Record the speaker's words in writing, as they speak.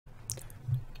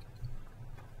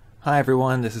Hi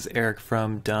everyone, this is Eric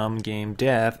from Dumb Game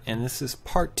Dev, and this is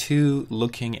part 2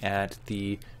 looking at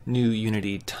the new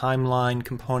Unity timeline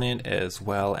component as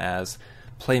well as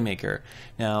Playmaker.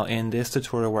 Now in this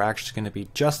tutorial we're actually going to be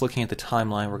just looking at the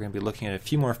timeline. We're going to be looking at a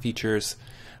few more features,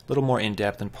 a little more in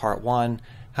depth than part 1,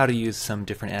 how to use some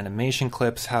different animation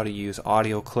clips, how to use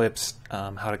audio clips,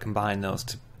 how to combine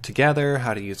those together,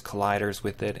 how to use colliders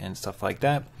with it and stuff like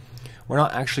that. We're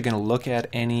not actually going to look at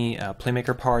any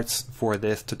Playmaker parts for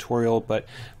this tutorial, but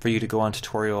for you to go on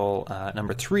tutorial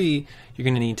number 3, you're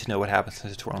going to need to know what happens in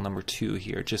tutorial number 2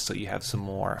 here, just so you have some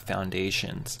more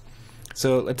foundations.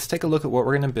 So let's take a look at what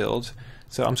we're going to build.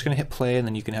 So I'm just going to hit play and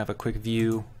then you can have a quick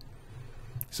view.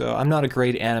 So I'm not a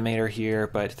great animator here,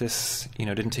 but this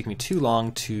didn't take me too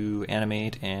long to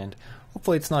animate, and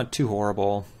hopefully it's not too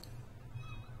horrible.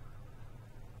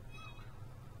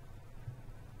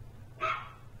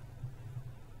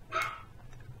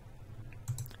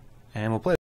 And we'll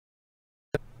play.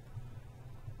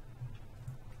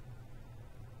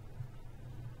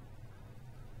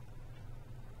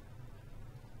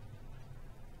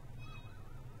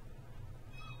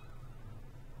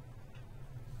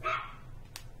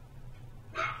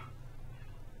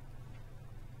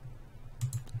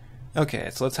 Okay,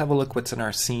 so let's have a look what's in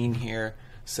our scene here.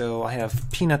 So I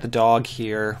have Peanut the dog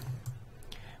here,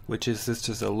 which is this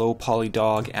just a low poly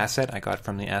dog asset I got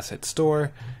from the asset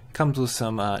store. Comes with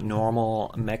some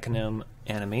normal mechanism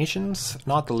animations,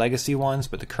 not the legacy ones,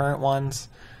 but the current ones.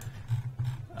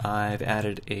 I've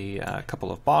added a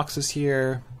couple of boxes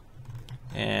here,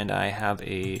 and I have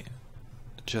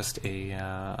just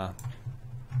a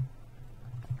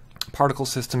particle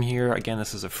system here. Again,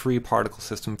 this is a free particle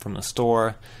system from the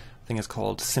store. I think it's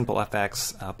called Simple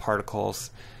FX particles,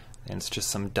 and it's just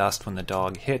some dust when the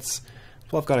dog hits.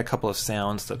 So I've got a couple of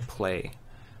sounds that play.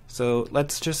 So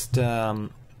let's just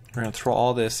we're going to throw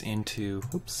all this into,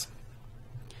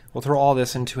 we'll throw all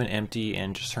this into an empty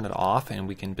and just turn it off, and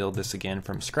we can build this again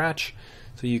from scratch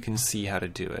so you can see how to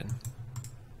do it.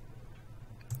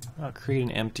 I'll create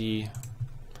an empty,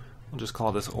 we'll just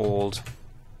call this old,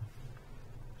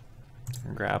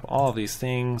 and grab all of these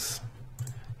things.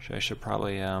 I should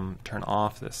probably turn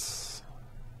off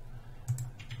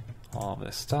all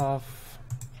this stuff.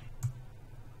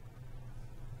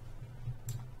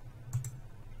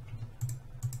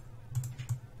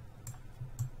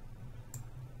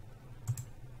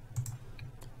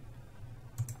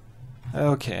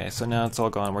 Okay, so now it's all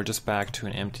gone. We're just back to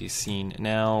an empty scene.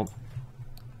 Now,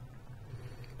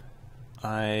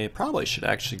 I probably should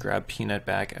actually grab Peanut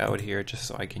back out here just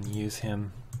so I can use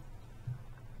him.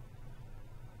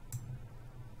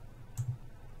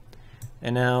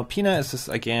 And now Peanut is just,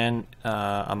 again,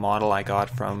 a model I got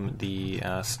from the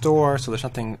store, so there's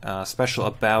nothing special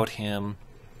about him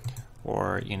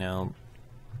or,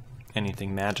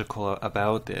 anything magical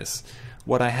about this.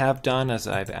 What I have done is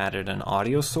I've added an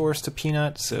audio source to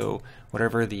Peanut, so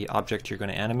whatever the object you're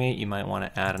going to animate, you might want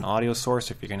to add an audio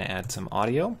source if you're going to add some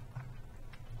audio.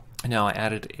 Now I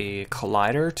added a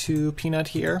collider to Peanut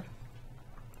here.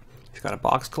 He's got a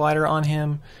box collider on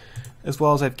him, as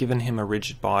well as I've given him a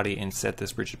rigid body and set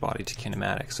this rigid body to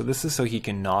kinematic. So this is so he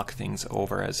can knock things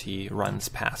over as he runs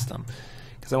past them,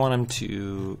 because I want him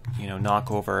to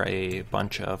knock over a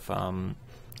bunch of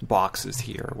boxes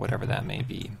here, or whatever that may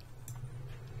be.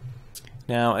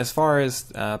 Now, as far as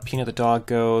Peanut the dog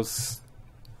goes,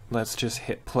 let's just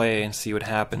hit play and see what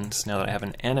happens now that I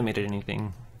haven't animated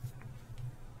anything.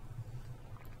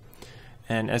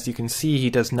 And as you can see, he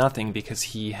does nothing because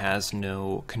he has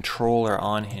no controller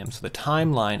on him. So the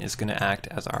timeline is going to act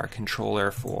as our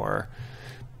controller for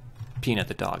Peanut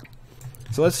the dog.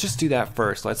 So let's just do that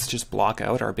first. Let's just block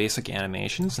out our basic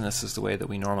animations, and this is the way that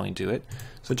we normally do it.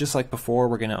 So just like before,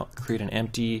 we're going to create an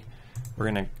empty.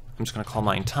 I'm just going to call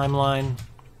mine timeline.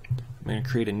 I'm going to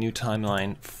create a new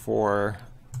timeline for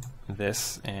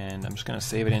this, and I'm just going to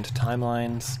save it into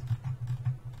timelines.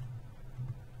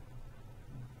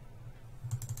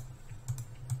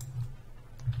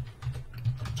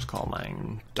 Just call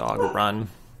mine dog run.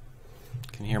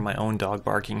 You can hear my own dog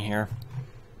barking here.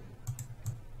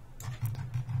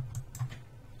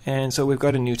 And so we've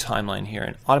got a new timeline here,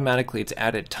 and automatically it's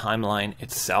added timeline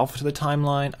itself to the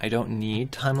timeline. I don't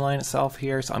need timeline itself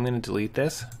here, so I'm going to delete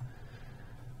this.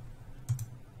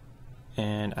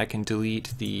 And I can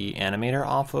delete the animator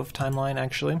off of timeline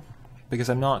actually,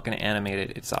 because I'm not going to animate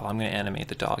it itself. I'm going to animate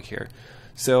the dog here.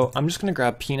 So I'm just going to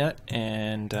grab Peanut,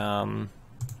 and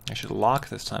I should lock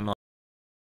this timeline.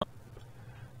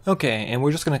 Okay, and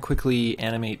we're just going to quickly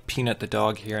animate Peanut the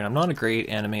dog here, and I'm not a great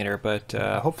animator, but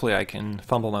hopefully I can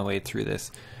fumble my way through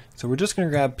this. So we're just going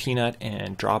to grab Peanut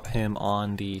and drop him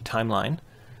on the timeline.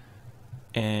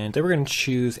 And then we're going to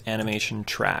choose animation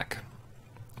track.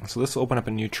 So this will open up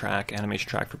a new track, animation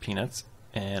track for Peanuts.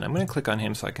 And I'm going to click on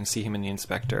him so I can see him in the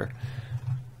inspector.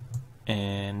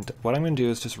 And what I'm going to do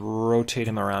is just rotate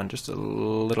him around just a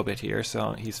little bit here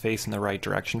so he's facing the right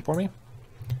direction for me.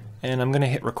 And I'm going to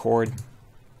hit record. I'm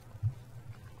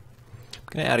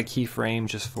going to add a keyframe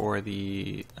just for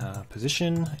the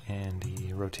position and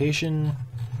the rotation.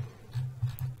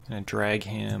 I'm going to drag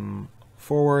him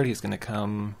forward. He's going to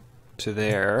come to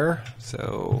there.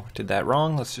 So did that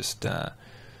wrong. Let's just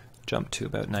jump to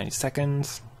about 90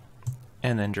 seconds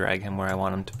and then drag him where I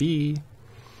want him to be.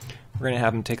 We're going to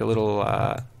have him take a little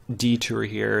detour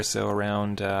here, so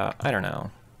around, I don't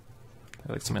know,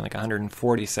 like something like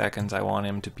 140 seconds I want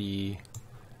him to be,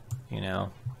 you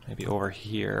know, maybe over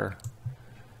here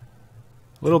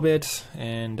a little bit,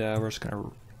 and we're just going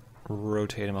to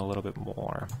rotate him a little bit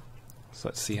more. So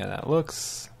let's see how that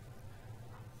looks.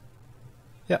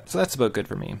 Yeah, so that's about good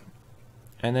for me.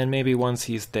 And then maybe once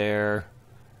he's there,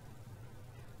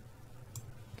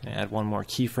 gonna add one more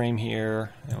keyframe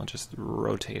here, and we'll just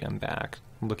rotate him back,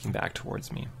 looking back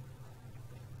towards me.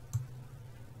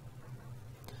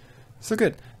 So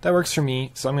good, that works for me,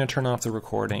 so I'm going to turn off the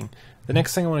recording. The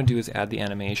next thing I want to do is add the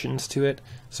animations to it.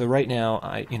 So right now,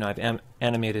 I've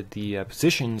animated the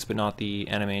positions, but not the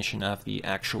animation of the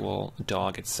actual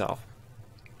dog itself.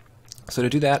 So to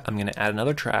do that, I'm going to add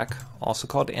another track, also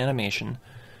called animation,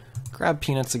 grab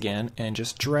Peanuts again, and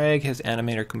just drag his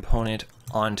animator component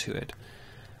onto it.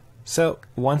 So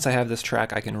once I have this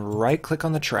track, I can right-click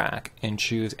on the track and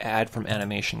choose Add from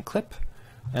Animation Clip.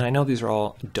 And I know these are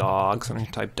all dogs, so I'm going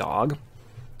to type dog.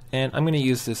 And I'm going to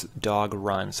use this dog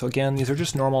run. So again, these are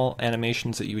just normal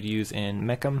animations that you would use in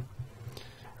Mecum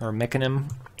or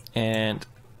Mechanim. And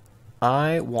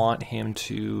I want him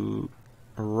to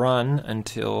run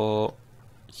until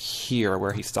here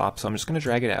where he stops. So I'm just going to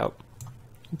drag it out.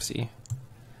 Oopsie.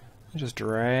 Just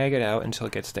drag it out until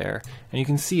it gets there. And you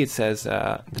can see it says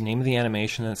the name of the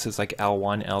animation, and it says like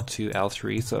L1, L2,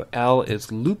 L3. So L is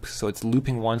loop, so it's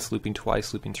looping once, looping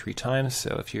twice, looping 3 times.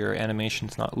 So if your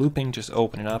animation's not looping, just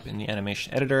open it up in the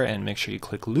animation editor and make sure you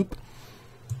click loop.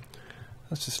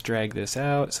 Let's just drag this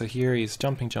out. So here he's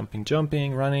jumping, jumping,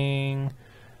 jumping, running,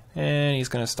 and he's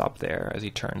going to stop there as he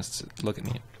turns to look at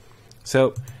me.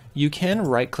 So you can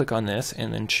right click on this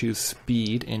and then choose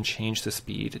speed and change the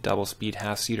speed, double speed,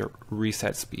 half speed, or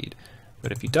reset speed.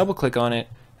 But if you double click on it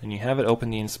and you have it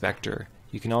open the inspector,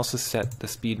 you can also set the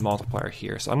speed multiplier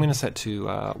here. So I'm going to set to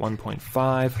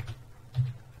 1.5.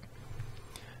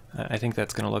 I think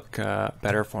that's going to look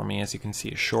better for me. As you can see,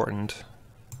 it's shortened. So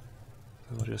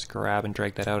we'll just grab and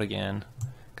drag that out again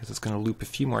because it's going to loop a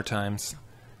few more times.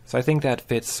 So I think that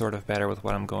fits sort of better with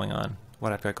what I've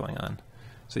got going on.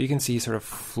 So you can see sort of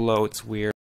floats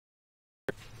weird.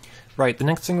 Right, the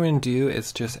next thing we're going to do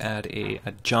is just add a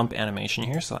jump animation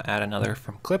here. So I'll add another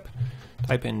from clip,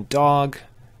 type in dog,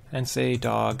 and say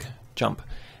dog jump.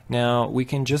 Now we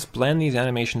can just blend these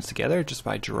animations together just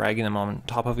by dragging them on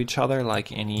top of each other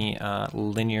like any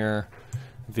linear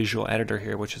visual editor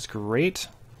here, which is great.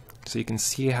 So you can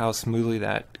see how smoothly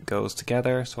that goes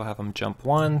together. So I'll have them jump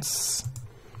once.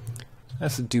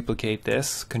 Let's duplicate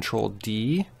this, Control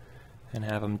D. And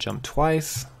have him jump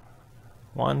twice,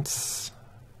 once,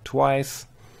 twice,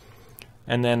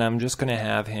 and then I'm just going to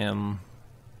have him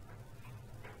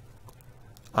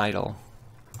idle.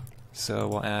 So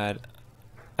we'll add,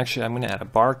 actually I'm going to add a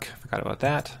bark, forgot about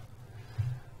that.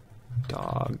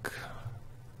 Dog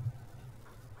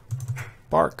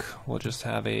bark, we'll just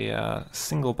have a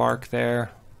single bark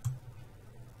there,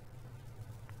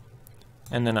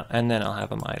 and then I'll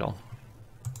have him idle.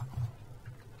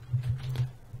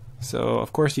 So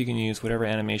of course you can use whatever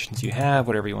animations you have,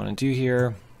 whatever you want to do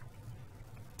here.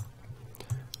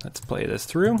 Let's play this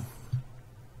through.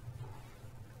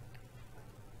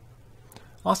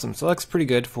 Awesome, so that looks pretty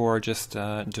good for just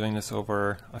doing this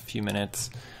over a few minutes.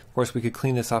 Of course we could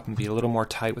clean this up and be a little more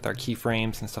tight with our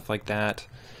keyframes and stuff like that.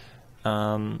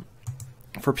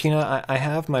 For Peanut, I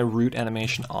have my root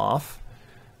animation off.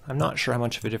 I'm not sure how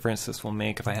much of a difference this will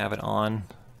make if I have it on.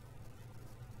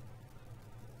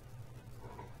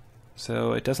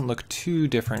 So it doesn't look too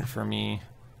different for me,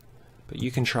 but you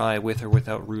can try with or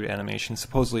without root animation.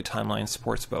 Supposedly Timeline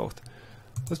supports both.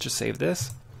 Let's just save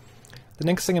this. The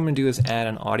next thing I'm going to do is add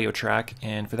an audio track,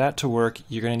 and for that to work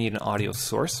you're going to need an audio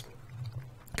source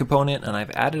component, and I've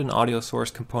added an audio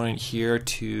source component here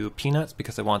to Peanuts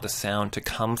because I want the sound to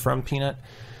come from Peanut.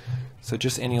 So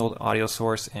just any old audio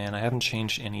source, and I haven't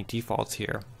changed any defaults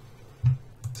here.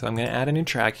 So I'm going to add a new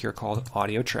track here called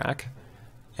audio track,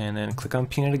 and then click on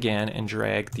Peanut again and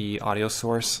drag the audio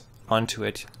source onto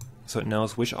it so it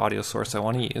knows which audio source I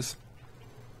want to use.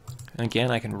 And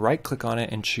again, I can right click on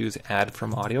it and choose add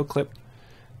from audio clip.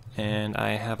 And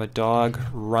I have a dog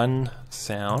run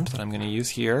sound that I'm going to use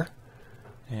here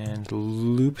and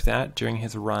loop that during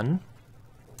his run.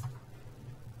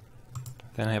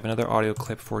 Then I have another audio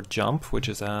clip for jump, which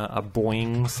is a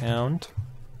boing sound.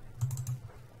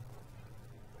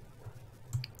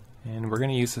 And we're going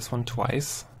to use this one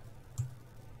twice.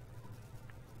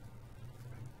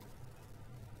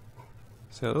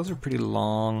 So those are pretty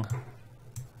long.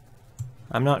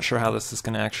 I'm not sure how this is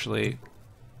going to actually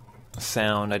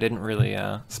sound. I didn't really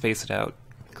space it out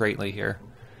greatly here.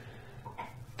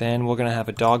 Then we're going to have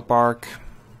a dog bark.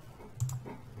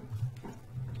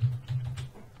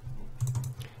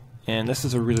 And this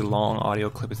is a really long audio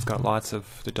clip. It's got lots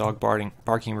of the dog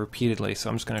barking repeatedly, so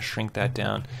I'm just going to shrink that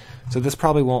down. So this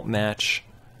probably won't match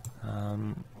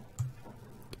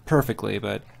perfectly,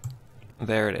 but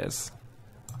there it is.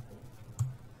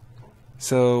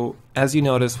 So as you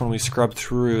notice, when we scrub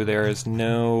through, there is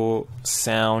no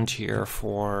sound here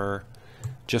for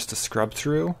just a scrub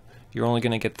through. You're only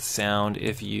going to get the sound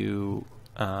if you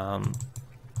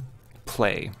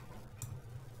play.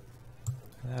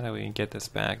 How do we get this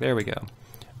back? There we go.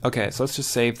 Okay, so let's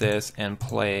just save this and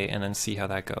play and then see how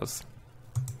that goes.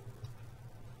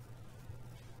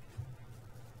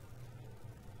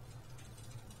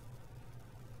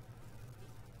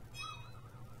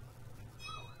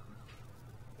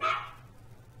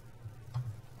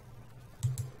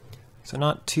 So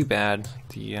not too bad.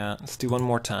 Let's do one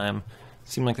more time.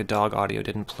 Seemed like the dog audio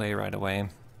didn't play right away.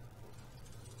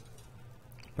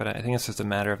 But I think it's just a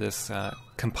matter of this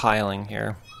compiling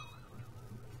here.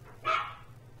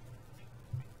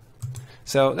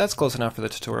 So that's close enough for the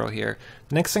tutorial here.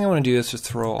 The next thing I want to do is just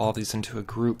throw all these into a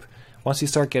group. Once you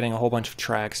start getting a whole bunch of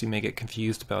tracks, you may get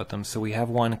confused about them. So we have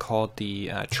one called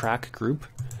the track group,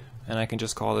 and I can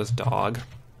just call this dog.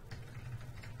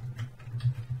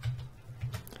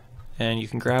 And you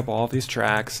can grab all of these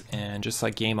tracks, and just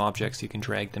like game objects, you can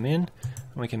drag them in,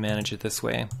 and we can manage it this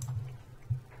way.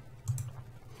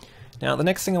 Now the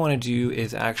next thing I want to do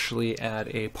is actually add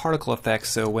a particle effect,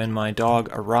 so when my dog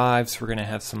arrives, we're going to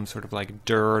have some sort of like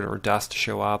dirt or dust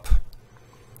show up.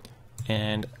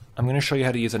 And I'm going to show you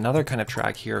how to use another kind of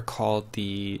track here called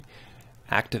the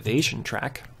activation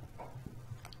track.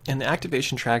 And the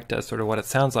activation track does sort of what it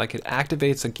sounds like. It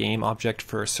activates a game object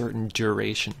for a certain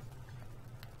duration.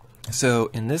 So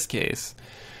in this case,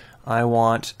 I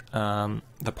want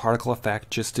the particle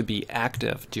effect just to be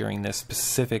active during this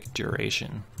specific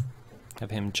duration. Have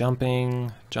him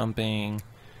jumping, jumping,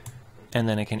 and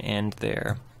then it can end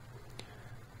there.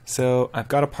 So I've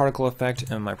got a particle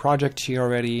effect in my project here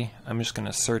already. I'm just going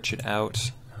to search it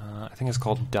out. I think it's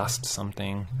called dust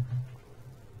something.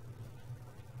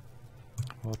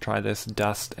 We'll try this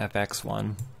dust FX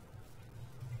one.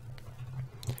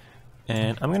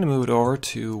 And I'm going to move it over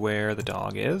to where the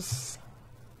dog is.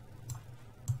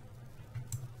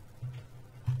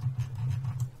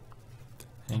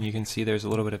 And you can see there's a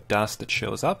little bit of dust that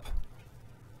shows up.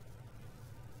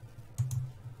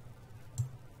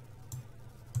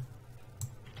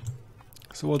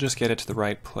 So we'll just get it to the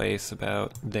right place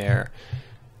about there.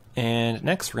 And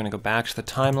next we're going to go back to the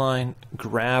timeline,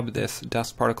 grab this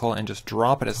dust particle and just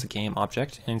drop it as a game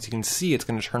object. And as you can see, it's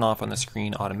going to turn off on the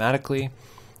screen automatically.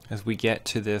 As we get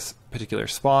to this particular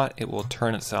spot, it will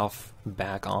turn itself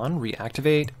back on,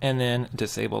 reactivate, and then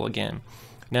disable again.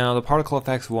 Now the particle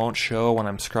effects won't show when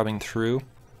I'm scrubbing through,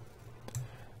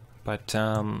 but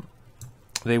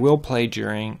they will play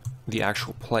during the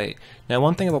actual play. Now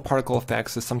one thing about particle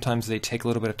effects is sometimes they take a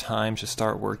little bit of time to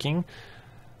start working,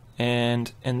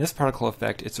 and in this particle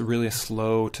effect it's really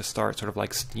slow to start, sort of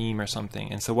like Steam or something.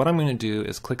 And so what I'm going to do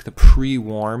is click the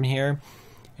pre-warm here,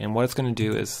 and what it's going to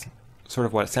do is sort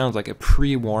of what it sounds like. It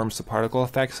pre-warms the particle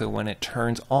effect, so when it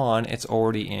turns on it's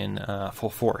already in full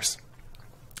force.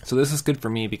 So this is good for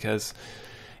me because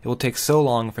it will take so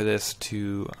long for this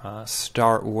to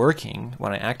start working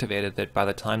when I activate it that by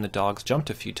the time the dog's jumped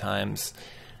a few times,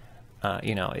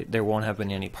 there won't have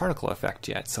been any particle effect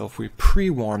yet. So if we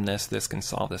pre-warm this, this can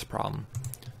solve this problem.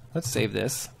 Let's save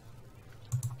this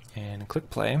and click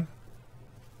play.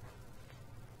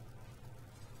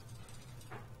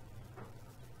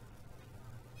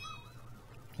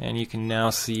 And you can now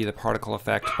see the particle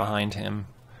effect behind him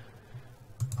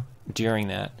during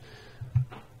that.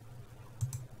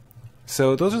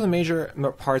 So those are the major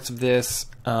parts of this.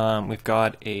 We've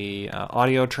got a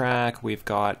audio track, we've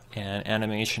got an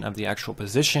animation of the actual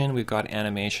position, we've got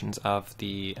animations of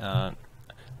the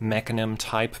mechanism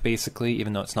type basically,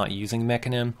 even though it's not using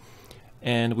mechanism,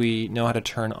 and we know how to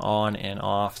turn on and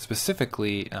off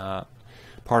specifically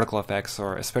particle effects,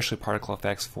 or especially particle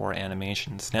effects for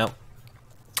animations. Now,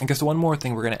 I guess one more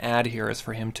thing we're going to add here is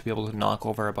for him to be able to knock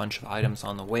over a bunch of items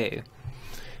on the way.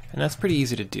 And that's pretty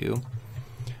easy to do.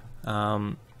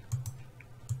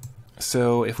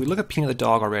 So if we look at Peanut the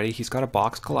dog already, he's got a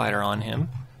box collider on him.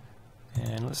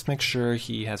 And let's make sure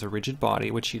he has a rigid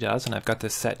body, which he does, and I've got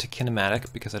this set to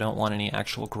kinematic because I don't want any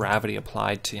actual gravity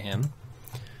applied to him.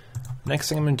 Next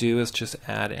thing I'm going to do is just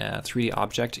add a 3D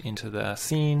object into the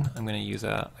scene. I'm going to use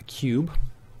a cube.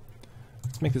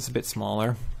 Let's make this a bit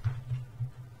smaller.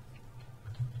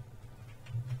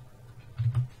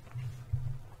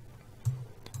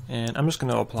 And I'm just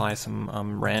going to apply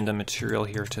some random material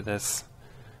here to this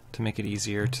to make it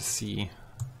easier to see.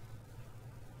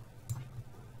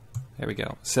 There we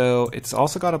go. So it's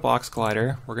also got a box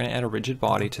collider. We're going to add a rigid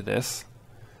body to this.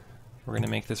 We're going to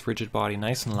make this rigid body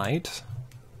nice and light.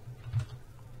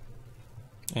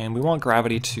 And we want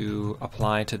gravity to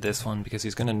apply to this one because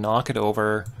he's going to knock it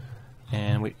over,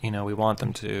 and we want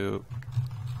them to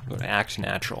act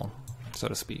natural, so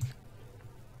to speak.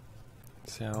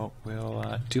 So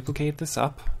we'll duplicate this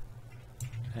up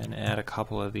and add a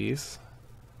couple of these.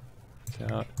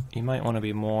 So you might want to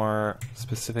be more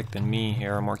specific than me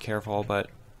here, or more careful, but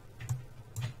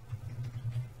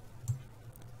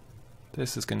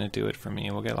this is going to do it for me.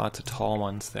 We'll get lots of tall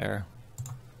ones there.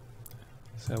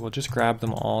 So we'll just grab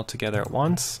them all together at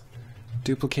once,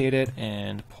 duplicate it,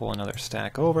 and pull another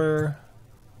stack over.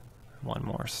 One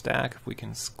more stack if we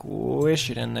can squish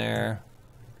it in there.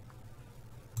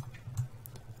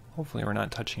 Hopefully we're not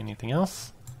touching anything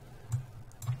else.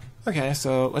 Okay,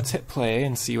 so let's hit play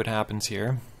and see what happens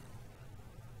here.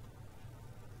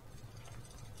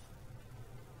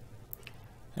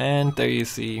 And there you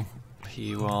see,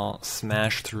 he will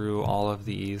smash through all of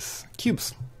these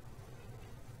cubes.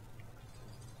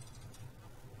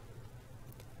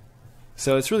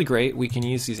 So it's really great. We can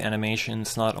use these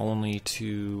animations not only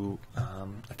to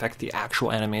affect the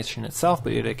actual animation itself,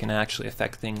 but it can actually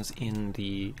affect things in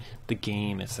the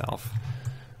game itself.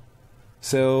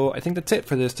 So I think that's it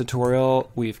for this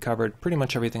tutorial. We've covered pretty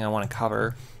much everything I want to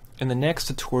cover. In the next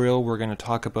tutorial, we're going to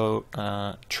talk about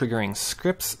triggering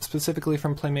scripts specifically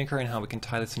from Playmaker and how we can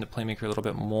tie this into Playmaker a little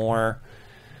bit more.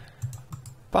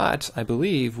 But I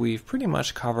believe we've pretty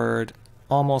much covered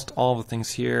almost all the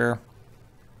things here.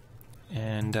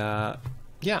 And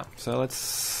yeah, so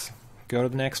let's go to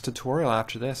the next tutorial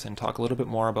after this and talk a little bit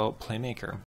more about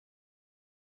Playmaker.